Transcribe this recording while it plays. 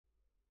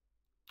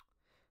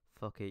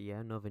Fuck it, yeah,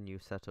 another new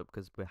setup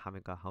because we're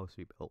having our house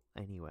rebuilt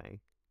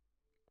anyway.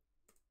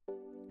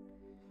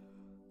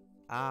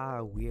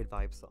 Ah, weird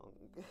vibe song.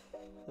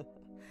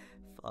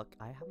 Fuck,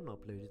 I haven't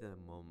uploaded in a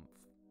month.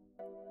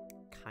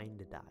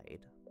 Kinda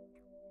died.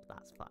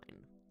 That's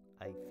fine,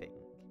 I think.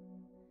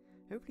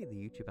 Hopefully the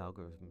YouTube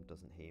algorithm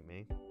doesn't hate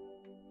me.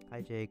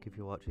 Hi Jake, if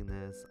you're watching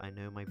this, I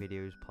know my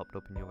videos popped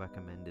up in your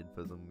recommended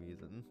for some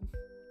reason.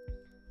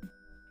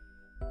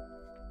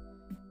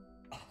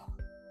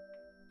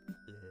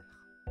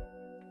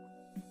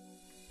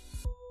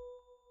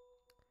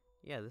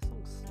 Yeah, this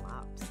song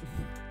slaps.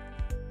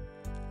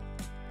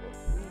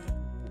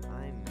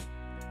 I'm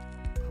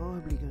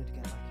probably going to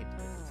get back into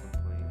this at some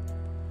point.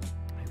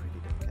 I really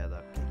don't care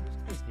though. Get used to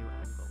this new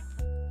angle.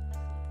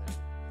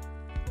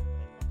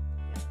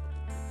 Yeah,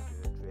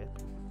 drip.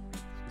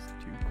 It's just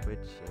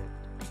 £2 shit.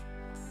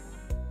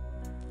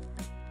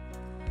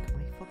 Look at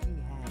my fucking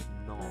hair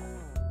not.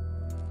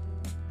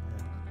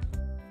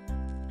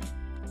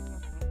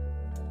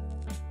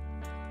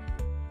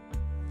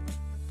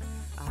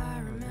 I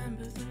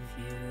remember the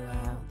view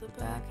out the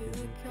back of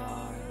the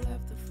car.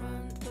 Left the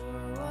front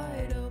door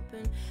wide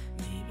open.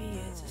 Maybe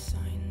it's a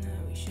sign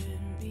that we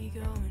shouldn't be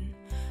going.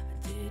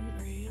 I didn't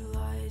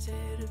realize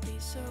it'd be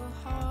so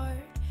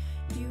hard.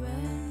 You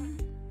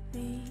and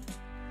me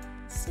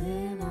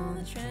sitting on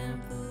the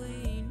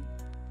trampoline.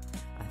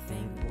 I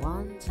think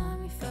one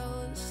time we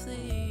fell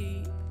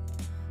asleep.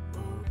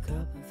 Woke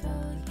up and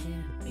felt like it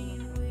had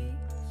been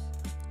weeks.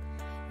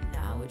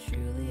 Now it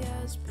truly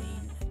has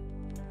been.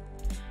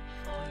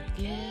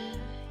 Forgive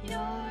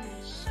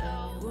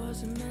yourself. It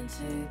wasn't meant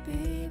to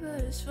be, but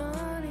it's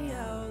funny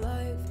how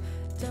life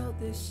dealt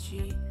this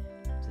cheat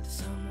to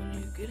someone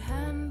who could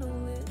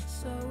handle it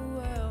so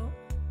well.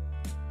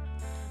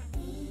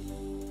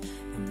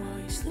 And while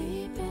you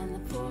sleep in the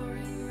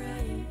pouring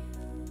rain,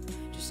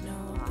 just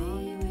know I'll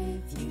be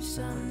with you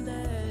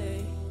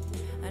someday.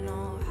 And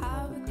I'll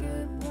have a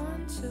good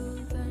one till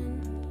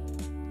then,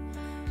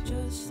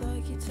 just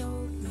like you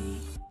told me.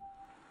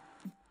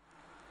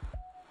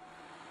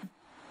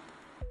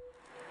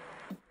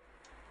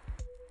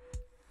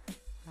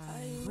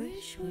 I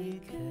wish we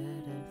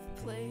could have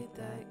played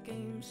that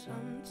game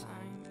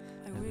sometime.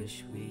 I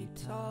wish we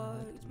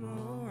talked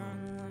more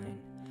online.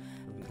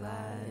 I'm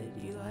glad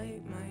you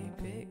like my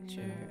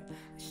picture. I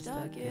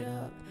stuck it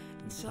up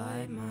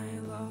inside my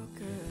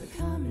locker.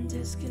 Becoming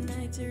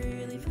disconnected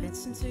really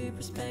puts into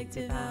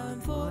perspective how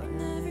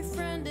important every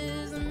friend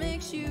is that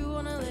makes you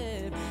wanna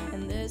live.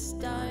 And this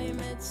time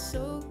it's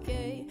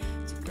okay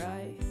to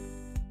cry.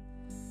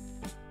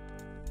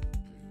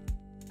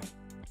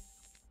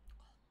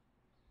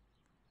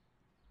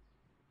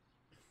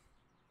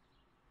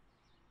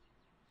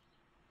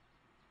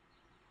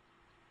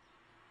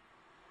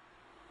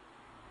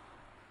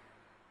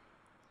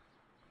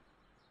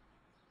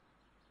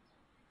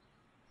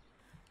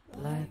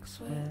 Black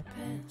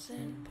sweatpants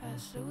and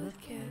pasta with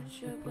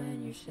ketchup.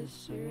 When your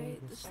sister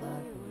ate the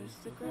slug, it was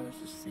the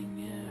grossest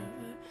thing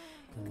ever.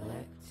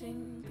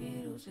 Collecting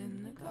beetles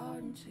in the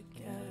garden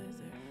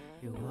together.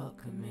 You're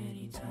welcome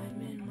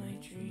anytime in my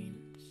dreams.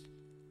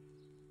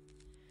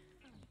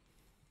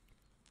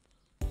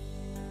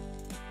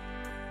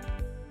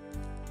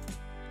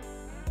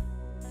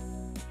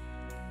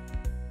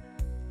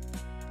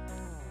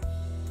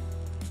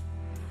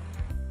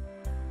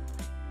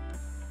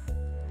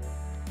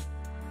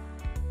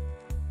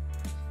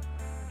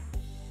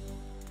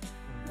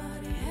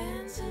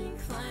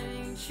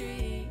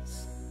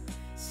 Trees,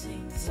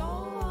 sing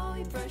tall while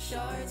we brush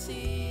our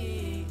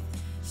teeth.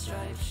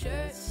 Striped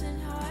shirts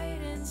and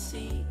hide and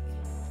seek.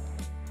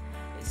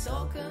 It's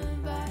all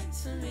coming back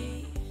to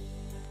me.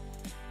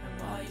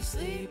 And while you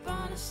sleep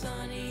on a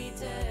sunny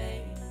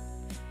day,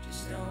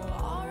 just know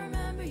I'll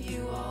remember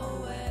you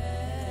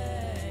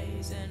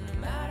always. And no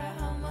matter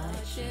how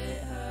much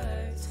it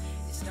hurts,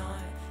 it's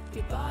not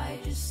goodbye,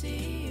 just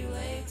see you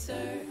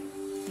later.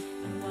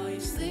 And while you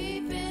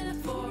sleep in the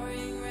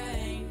pouring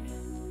rain,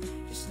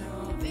 just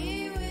know I'll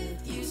be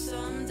with you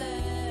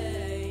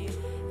someday.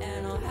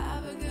 And I'll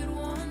have a good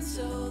one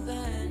till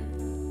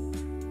then,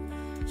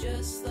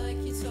 just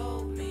like you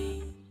told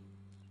me.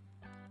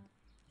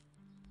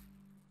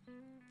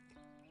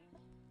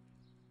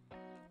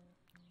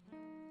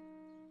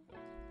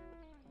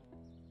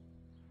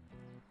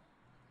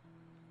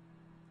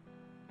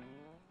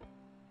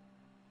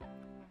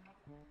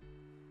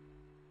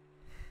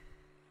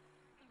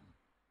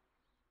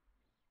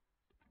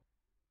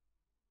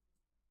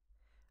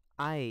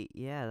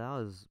 Yeah, that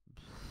was